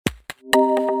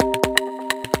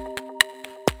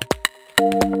Hello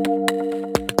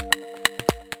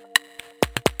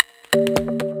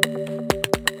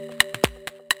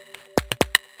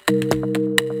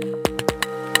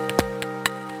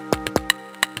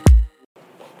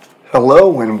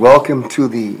and welcome to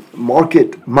the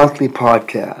Market Monthly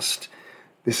Podcast.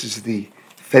 This is the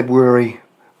February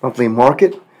monthly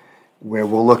market where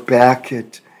we'll look back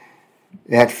at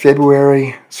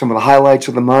February, some of the highlights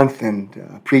of the month, and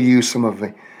preview some of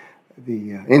the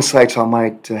insights I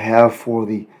might have for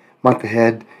the month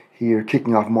ahead here,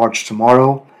 kicking off March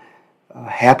tomorrow.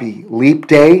 Happy Leap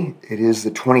Day. It is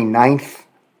the 29th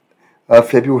of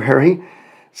February,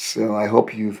 so I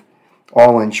hope you've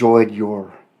all enjoyed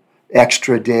your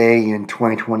extra day in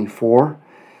 2024.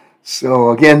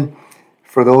 So again,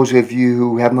 for those of you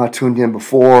who have not tuned in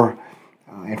before,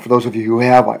 and for those of you who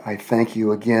have, I thank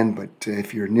you again. But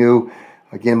if you're new,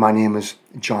 again, my name is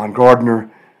John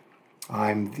Gardner.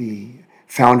 I'm the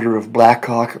founder of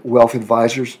Blackhawk Wealth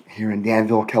Advisors here in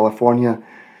Danville, California.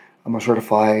 I'm a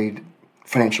certified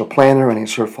financial planner and a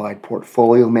certified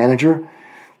portfolio manager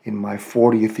in my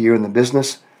 40th year in the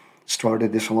business.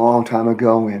 Started this a long time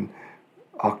ago in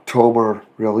October,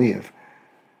 really, of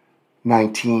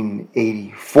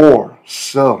 1984.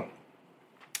 So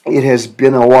it has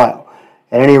been a while.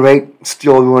 At any rate,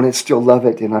 still doing it, still love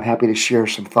it, and I'm happy to share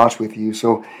some thoughts with you.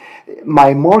 So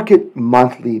my Market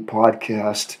Monthly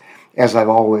podcast, as I've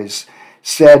always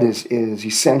said, is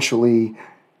essentially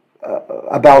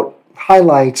about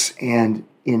highlights and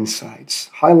insights.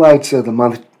 Highlights of the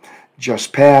month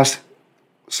just passed,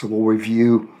 so we'll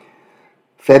review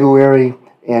February,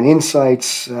 and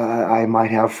insights I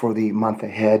might have for the month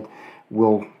ahead.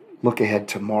 We'll look ahead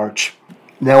to March.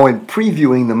 Now, in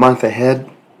previewing the month ahead,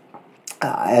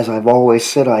 as I've always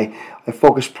said, I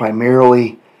focus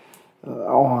primarily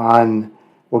on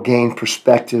or gain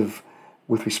perspective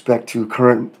with respect to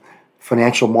current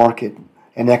financial market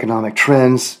and economic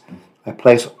trends. I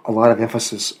place a lot of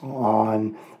emphasis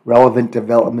on relevant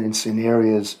developments in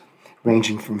areas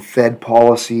ranging from Fed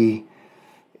policy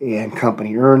and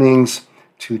company earnings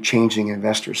to changing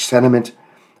investor sentiment.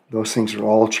 Those things are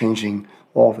all changing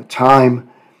all the time.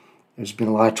 There's been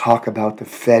a lot of talk about the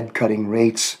Fed cutting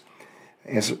rates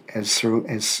as soon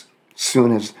as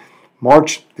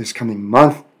March, this coming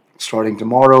month, starting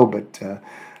tomorrow, but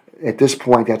at this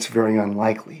point that's very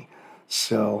unlikely.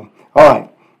 So, all right,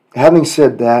 having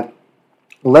said that,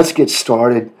 let's get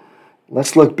started.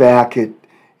 Let's look back at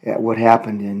what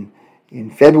happened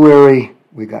in February.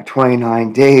 We got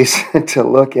 29 days to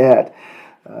look at.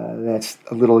 That's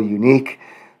a little unique.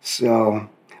 So,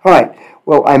 all right.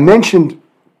 Well, I mentioned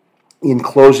in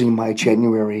closing my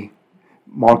January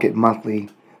Market Monthly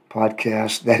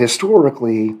podcast that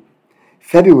historically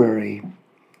February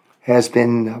has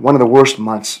been one of the worst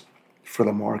months for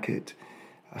the market.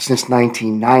 Since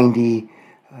 1990,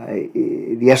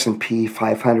 the S&P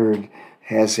 500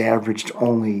 has averaged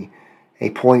only a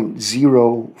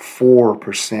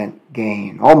 0.04%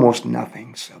 gain, almost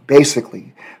nothing. So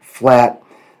basically flat,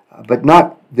 but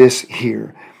not this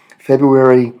year.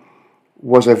 February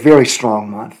was a very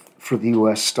strong month for the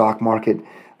U.S. stock market.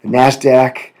 The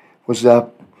NASDAQ was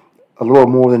up a little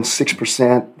more than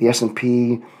 6%, the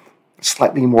S&P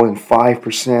slightly more than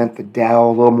 5%, the Dow a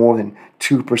little more than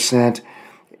 2%.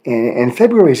 And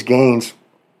February's gains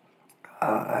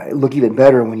look even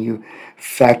better when you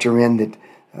factor in that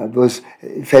those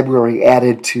February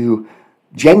added to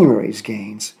January's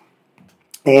gains.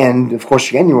 And, of course,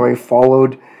 January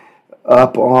followed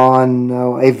up on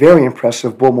a very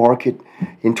impressive bull market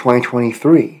in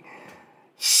 2023.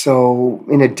 So,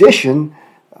 in addition,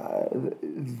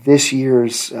 this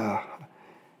year's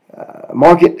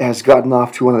market has gotten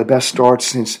off to one of the best starts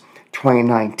since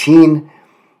 2019.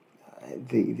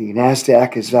 The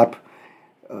NASDAQ is up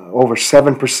over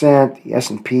 7%, the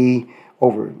S&P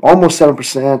over almost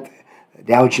 7%, the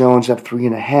Dow Jones up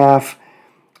 3.5%.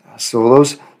 So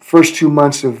those first 2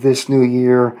 months of this new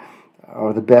year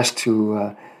are the best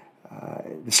to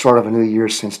the start of a new year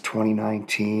since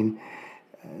 2019.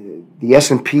 The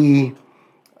S&P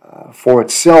for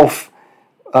itself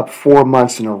up 4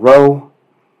 months in a row,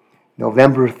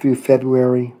 November through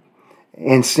February.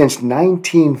 And since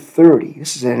 1930,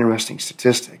 this is an interesting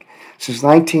statistic, since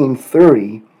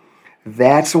 1930,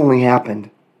 that's only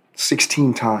happened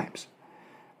 16 times,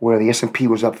 where the S&P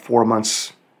was up 4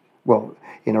 months,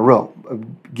 in a row,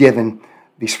 given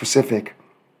the specific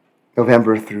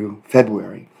November through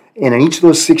February. And in each of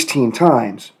those 16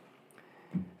 times,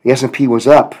 the S&P was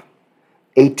up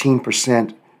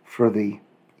 18% for the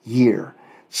year.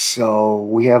 So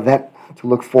we have that to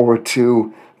look forward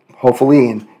to, hopefully,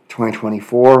 in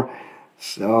 2024.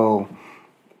 So,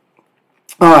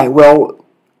 all right, well,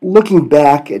 looking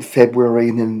back at February,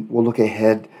 and then we'll look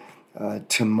ahead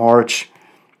to March,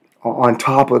 on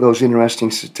top of those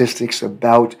interesting statistics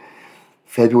about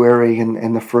February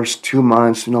and the first 2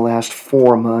 months and the last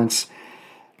 4 months.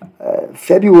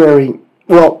 February,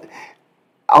 well,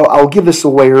 I'll give this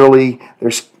away early.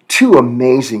 There's two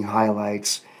amazing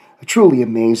highlights, truly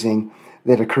amazing,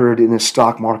 that occurred in the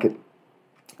stock market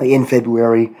in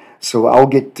February. So I'll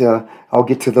get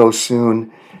to those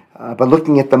soon. But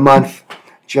looking at the month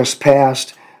just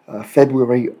passed,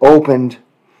 February opened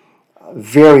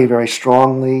very, very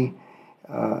strongly,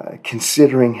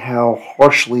 considering how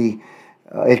harshly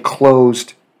it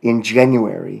closed in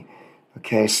January.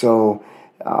 Okay, so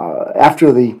I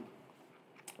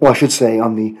should say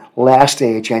on the last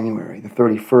day of January, the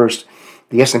 31st,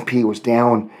 the S&P was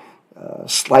down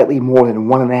slightly more than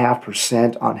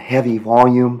 1.5% on heavy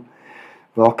volume.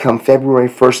 Well, come February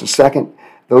 1st and 2nd,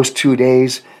 those 2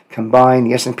 days combined,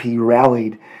 the S&P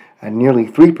rallied nearly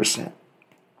 3%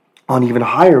 on even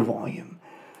higher volume.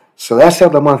 So that's how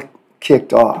the month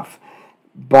kicked off.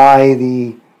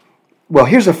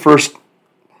 Here's the first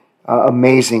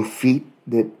amazing feat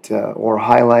or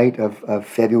highlight of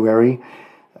February.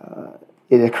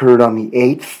 It occurred on the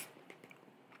 8th.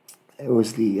 It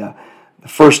was the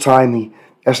first time the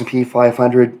S&P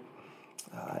 500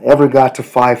 ever got to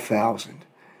 5,000.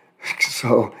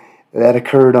 So that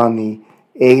occurred on the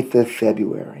 8th of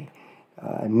February.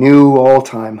 New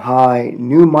all-time high,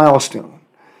 new milestone,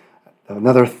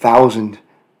 another 1,000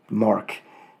 mark.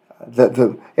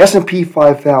 The S&P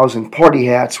 5,000 party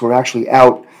hats were actually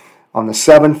out on the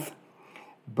 7th,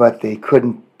 but they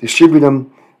couldn't distribute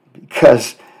them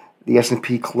because the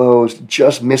S&P closed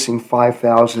just missing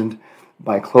 5,000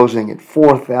 by closing at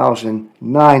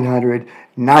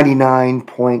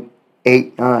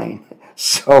 4,999.89.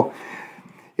 So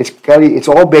it's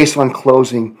all based on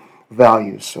closing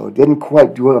values. So it didn't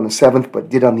quite do it on the 7th, but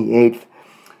did on the 8th.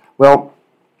 Well,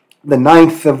 the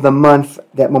 9th of the month,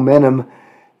 that momentum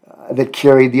that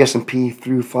carried the S&P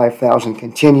through 5,000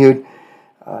 continued.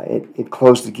 It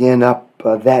closed again up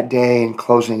that day and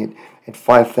closing at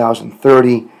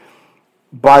 5,030.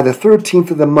 By the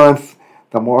 13th of the month,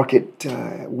 the market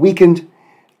weakened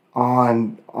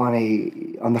on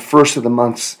the first of the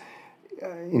month's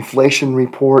inflation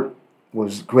report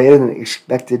was greater than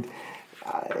expected.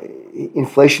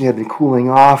 Inflation had been cooling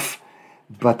off,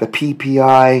 but the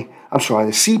CPI,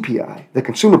 the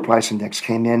Consumer Price Index,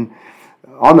 came in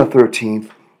on the 13th,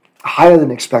 higher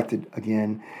than expected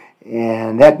again,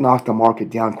 and that knocked the market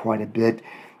down quite a bit.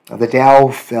 The Dow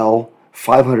fell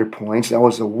 500 points. That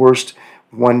was the worst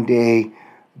one-day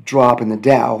drop in the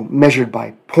Dow, measured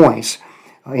by points,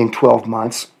 in 12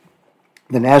 months.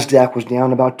 The NASDAQ was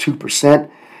down about 2%.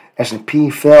 S&P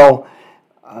fell.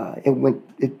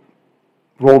 It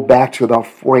rolled back to about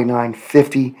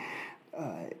 49.50.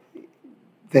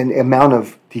 The amount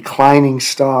of declining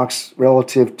stocks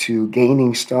relative to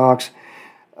gaining stocks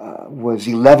was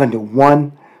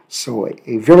 11-1. So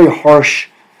a very harsh,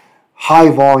 high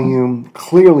volume,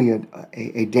 clearly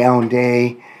a down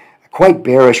day, quite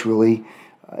bearish really.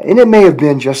 And it may have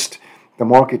been just the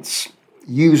markets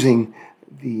using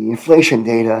the inflation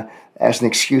data as an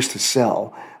excuse to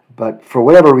sell. But for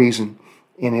whatever reason,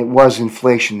 and it was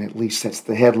inflation, at least that's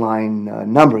the headline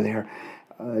number there,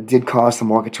 did cause the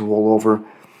market to roll over.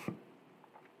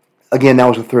 Again, that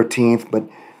was the 13th, but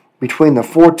between the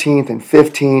 14th and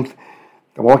 15th,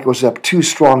 the market was up 2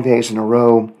 strong days in a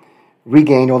row,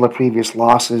 regained all the previous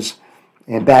losses,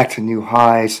 and back to new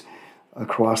highs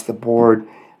across the board.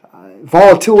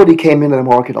 Volatility came into the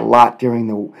market a lot during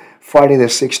the Friday the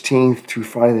 16th to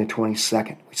Friday the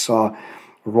 22nd. We saw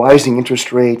rising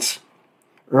interest rates,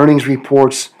 earnings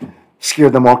reports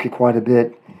scared the market quite a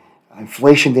bit. More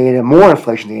inflation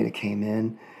data came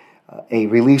in. A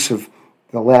release of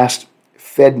the last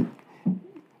Fed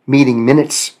meeting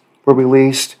minutes were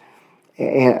released.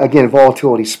 And again,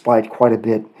 volatility spiked quite a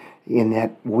bit in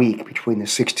that week between the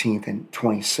 16th and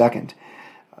 22nd.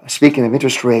 Speaking of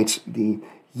interest rates, the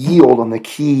yield on the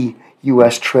key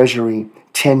U.S. Treasury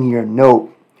 10-year note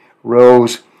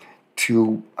rose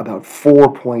to about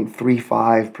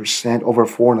 4.35%, over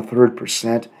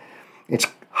 4.33%. Its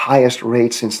highest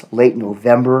rate since late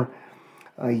November.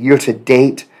 Year to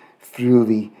date, through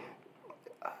the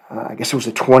I guess it was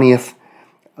the 20th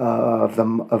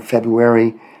of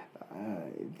February,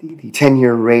 the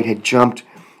 10-year rate had jumped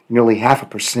nearly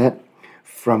 0.5%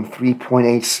 from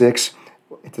 3.86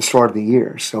 at the start of the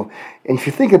year. So, and if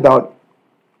you think about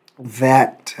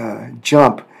that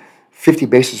jump, 50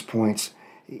 basis points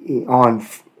on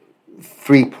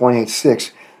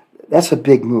 3.86, that's a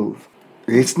big move.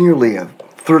 It's nearly a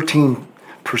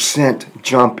 13%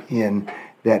 jump in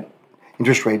that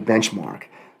interest rate benchmark.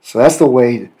 So that's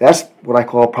what I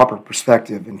call proper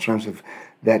perspective in terms of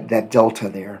that delta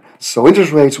there. So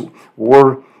interest rates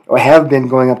have been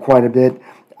going up quite a bit.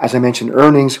 As I mentioned,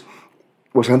 earnings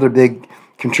was another big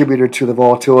contributor to the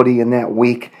volatility in that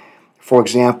week. For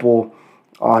example,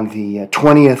 on the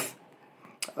 20th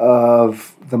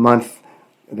of the month,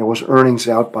 there was earnings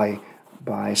out by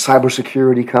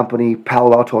cybersecurity company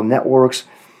Palo Alto Networks.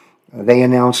 They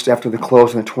announced after the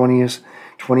close on the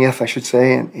 20th, I should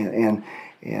say, and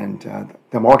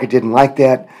the market didn't like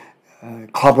that.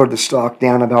 Clubbered the stock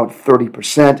down about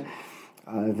 30%.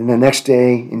 Then the next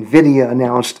day, NVIDIA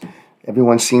announced.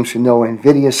 Everyone seems to know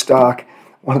NVIDIA stock,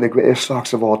 one of the greatest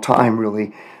stocks of all time,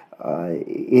 really.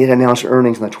 It announced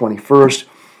earnings on the 21st,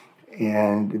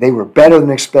 and they were better than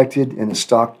expected, and the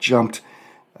stock jumped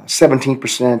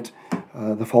 17%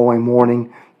 the following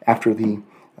morning after the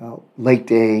late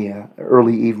day,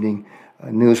 early evening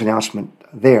news announcement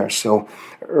there. So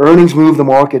earnings moved the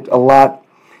market a lot.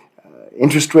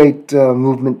 Interest rate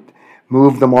movement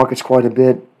moved the markets quite a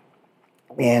bit,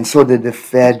 and so did the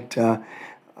Fed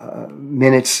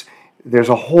minutes. There's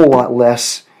a whole lot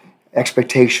less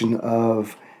expectation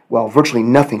of, virtually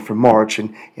nothing for March,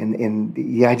 and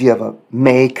the idea of a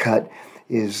May cut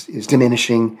is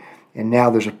diminishing, and now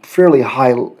there's a fairly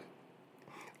high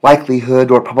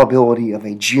likelihood or probability of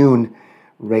a June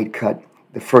rate cut,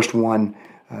 the first one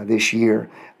this year.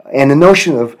 And the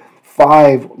notion of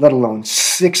 5, let alone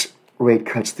 6 rate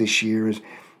cuts this year is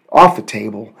off the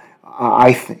table.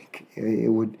 I think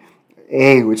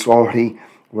it's already,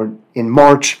 we're in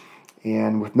March,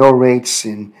 and with no rates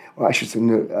I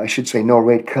should say no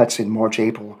rate cuts in March,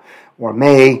 April, or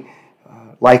May,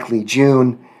 likely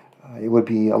June. It would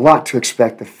be a lot to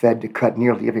expect the Fed to cut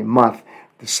nearly every month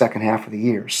the second half of the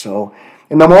year. So,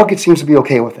 and the market seems to be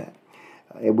okay with that.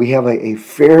 We have a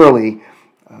fairly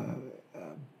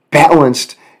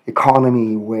balanced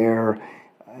economy where,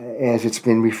 as it's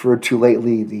been referred to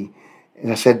lately, as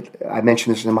I said, I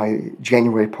mentioned this in my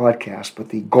January podcast, but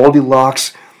the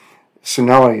Goldilocks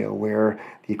scenario where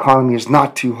the economy is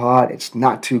not too hot, it's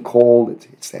not too cold,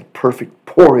 it's that perfect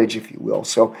porridge, if you will.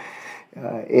 So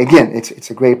again,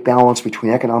 it's a great balance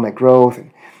between economic growth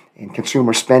and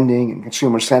consumer spending and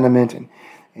consumer sentiment and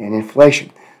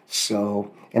inflation.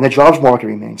 So, and the jobs market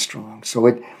remains strong. So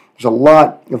there's a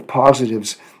lot of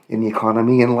positives in the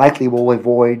economy, and likely will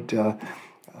avoid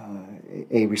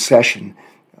a recession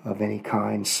of any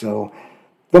kind. So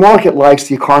the market likes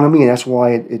the economy, and that's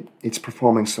why it's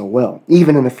performing so well,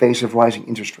 even in the face of rising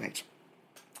interest rates.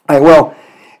 All right, well,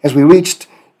 as we reached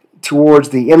towards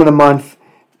the end of the month,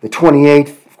 the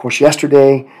 28th, of course,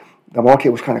 yesterday, the market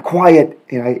was kind of quiet.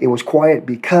 It was quiet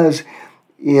because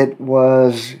it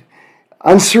was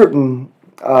uncertain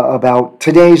about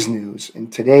today's news.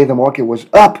 And today the market was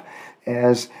up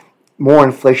as more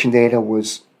inflation data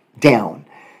was down.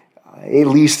 At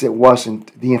least the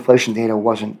inflation data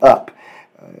wasn't up.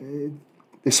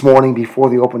 This morning, before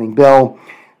the opening bell,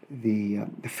 the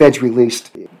Fed's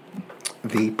released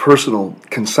the personal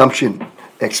consumption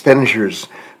expenditures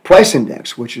price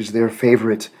index, which is their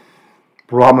favorite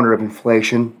barometer of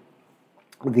inflation.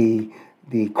 The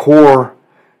core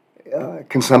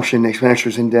consumption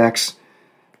expenditures index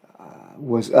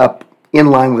was up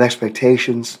in line with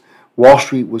expectations. Wall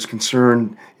Street was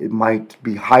concerned it might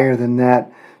be higher than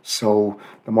that, so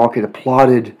the market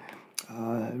applauded.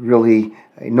 Really,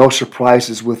 no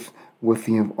surprises on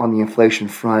the inflation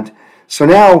front. So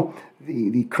now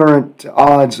the current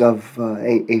odds of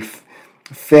a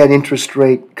Fed interest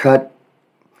rate cut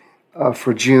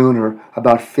for June are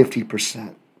about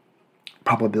 50%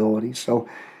 probability. So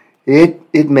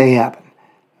it may happen.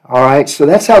 All right, so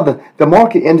that's how the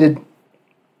market ended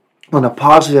on a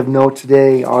positive note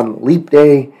today on Leap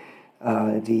Day.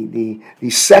 The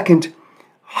second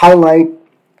highlight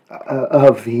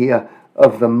of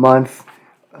the month.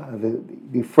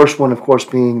 The first one, of course,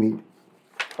 being the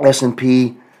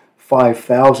S&P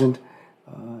 5,000.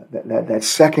 That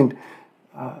second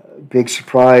big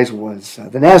surprise was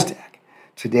the Nasdaq.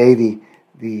 Today, the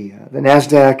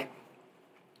Nasdaq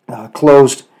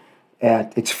closed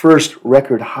at its first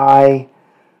record high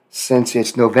since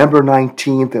its November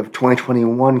 19th of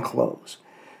 2021 close.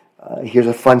 Here's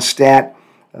a fun stat.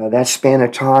 That span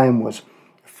of time was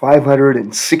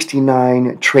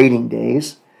 569 trading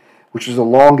days, which is the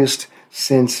longest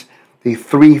since the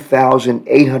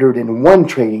 3,801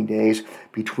 trading days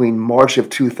between March of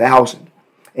 2000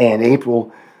 and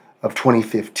April of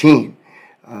 2015.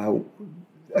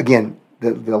 Again,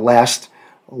 the last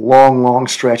long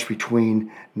stretch between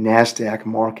NASDAQ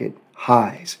market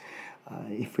highs.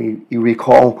 If you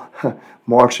recall,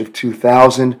 March of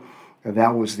 2000,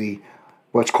 that was the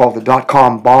what's called the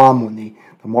dot-com bomb, when the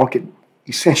market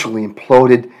essentially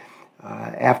imploded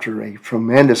after a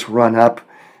tremendous run-up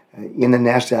in the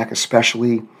NASDAQ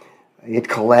especially. It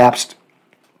collapsed,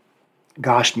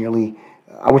 nearly,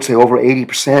 I would say over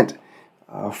 80%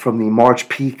 from the March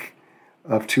peak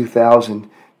of 2000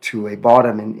 to a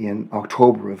bottom in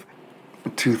October of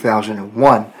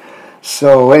 2001.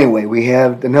 So anyway, we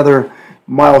have another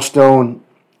milestone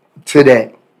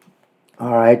today.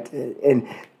 All right, and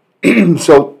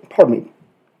so, pardon me.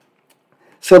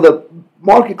 So the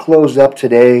market closed up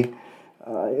today.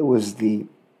 It was the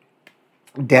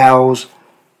Dow's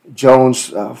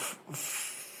Jones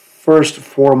first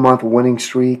 4-month winning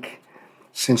streak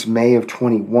since May of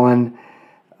 21.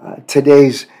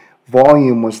 Today's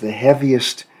volume was the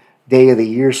heaviest day of the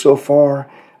year so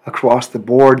far across the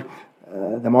board.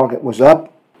 The market was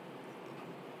up,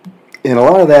 and a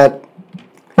lot of that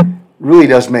really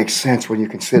does make sense when you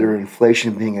consider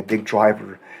inflation being a big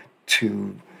driver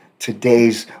to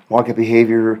today's market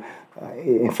behavior.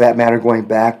 In that matter, going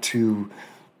back to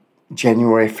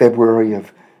January, February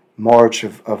of March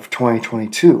of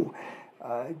 2022.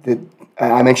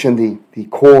 I mentioned the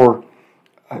core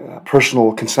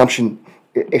personal consumption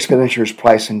expenditures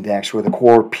price index, or the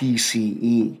core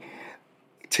PCE.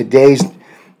 Today's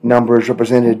numbers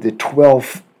represented the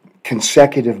 12th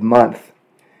consecutive month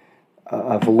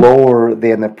of lower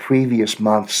than the previous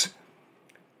month's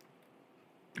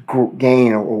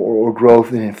gain or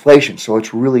growth in inflation. So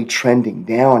it's really trending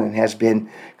down and has been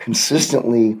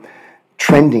consistently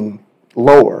trending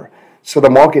lower. So the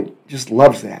market just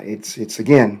loves that. It's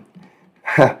again,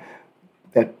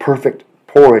 that perfect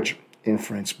porridge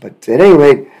inference. But at any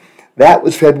rate, that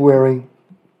was February.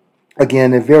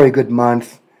 Again, a very good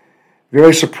month.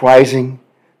 Very surprising,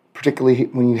 particularly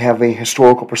when you have a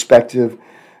historical perspective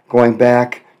going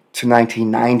back to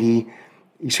 1990,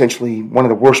 essentially one of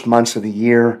the worst months of the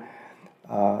year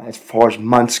as far as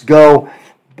months go,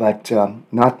 but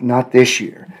not this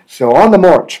year. So on the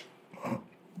march,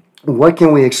 what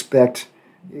can we expect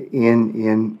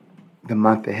in the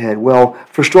month ahead? Well,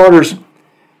 for starters,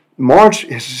 March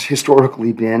has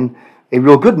historically been a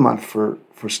real good month for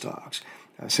stocks.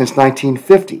 Since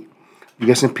 1950,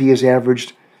 the S&P has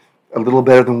averaged a little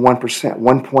better than 1%,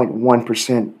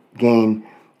 1.1% gain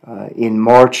in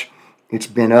March. It's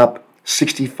been up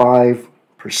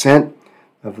 65%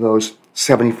 of those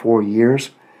 74 years.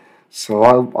 So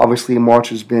obviously March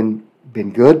has been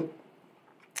good.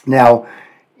 Now,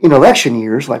 in election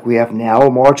years like we have now,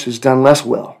 March has done less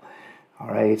well. All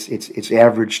right, it's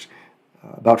averaged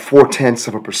about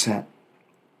 0.4%.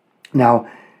 Now,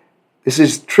 this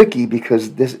is tricky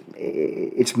because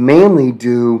it's mainly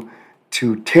due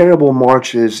to terrible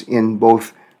marches in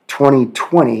both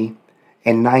 2020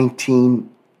 and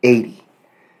 1980.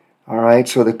 All right,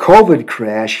 so the COVID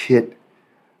crash hit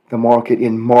the market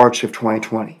in March of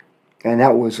 2020, and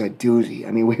that was a doozy.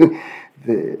 I mean,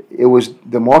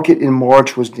 the market in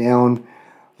March was down,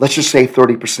 let's just say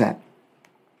 30%,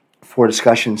 for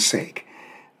discussion's sake,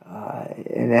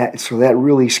 so that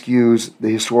really skews the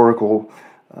historical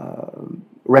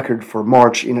record for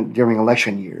March during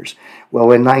election years.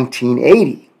 Well, in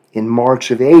 1980, in March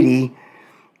of 80,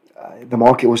 the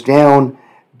market was down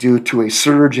due to a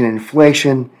surge in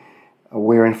inflation,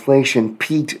 where inflation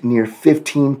peaked near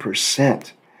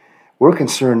 15%. We're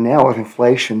concerned now with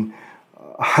inflation,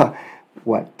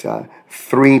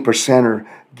 3% or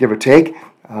give or take,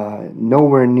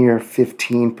 nowhere near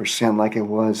 15% like it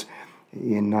was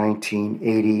in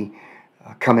 1980,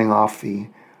 coming off the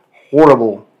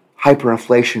horrible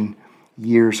hyperinflation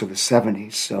years of the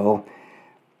 70s. So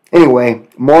anyway,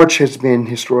 March has been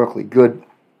historically good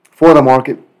for the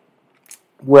market.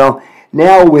 Well,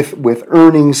 now with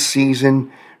earnings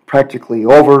season practically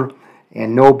over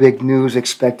and no big news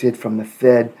expected from the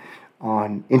Fed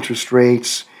on interest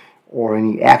rates or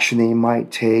any action they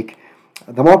might take,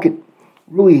 the market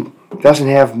really doesn't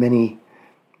have many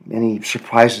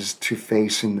surprises to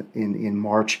face in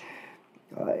March.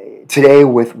 Today,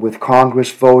 with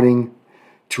Congress voting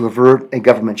to avert a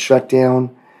government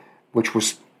shutdown, which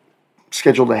was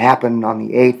scheduled to happen on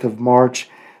the 8th of March,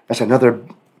 that's another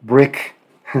brick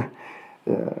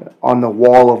on the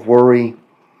wall of worry,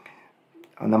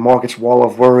 on the market's wall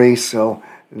of worry. So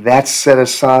that's set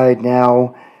aside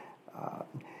now.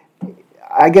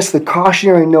 I guess the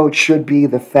cautionary note should be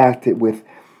the fact that with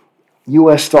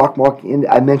U.S. stock market,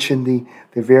 I mentioned the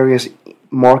various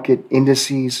market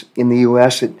indices in the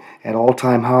U.S. at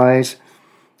all-time highs.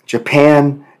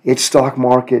 Japan, its stock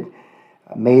market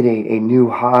made a new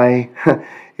high.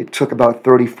 It took about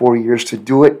 34 years to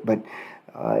do it, but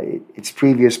its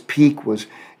previous peak was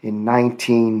in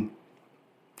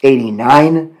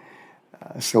 1989.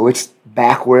 So it's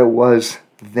back where it was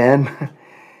then.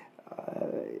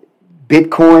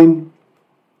 Bitcoin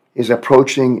is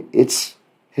approaching its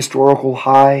historical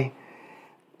high.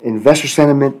 Investor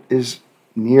sentiment is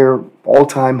near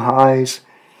all-time highs.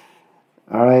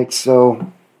 All right,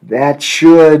 so that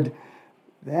should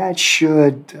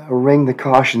ring the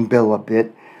caution bell a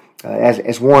bit.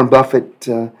 As Warren Buffett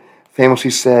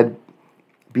famously said,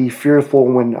 be fearful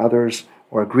when others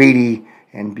are greedy,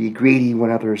 and be greedy when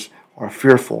others are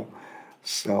fearful.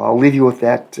 So I'll leave you with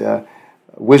that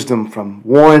wisdom from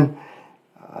Warren.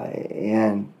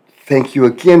 And thank you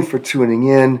again for tuning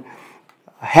in.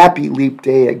 A happy Leap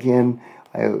Day again.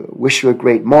 I wish you a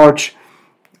great March,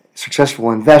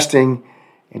 successful investing,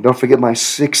 and don't forget my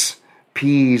 6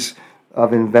 P's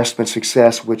of investment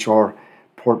success, which are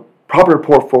proper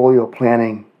portfolio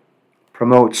planning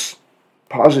promotes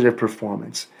positive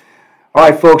performance. All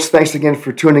right, folks, thanks again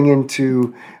for tuning in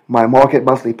to my Market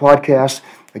Monthly podcast.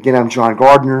 Again, I'm John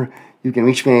Gardner. You can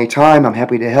reach me anytime. I'm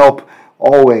happy to help.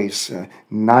 Always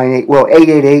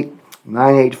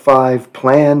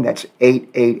 888-985-PLAN. That's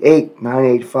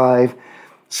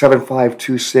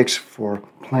 888-985-7526 for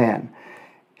PLAN.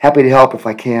 Happy to help if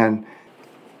I can.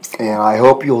 And I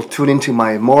hope you'll tune into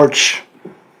my March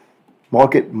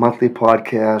Market Monthly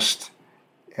podcast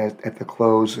at the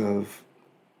close of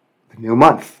the new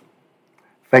month.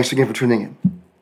 Thanks again for tuning in.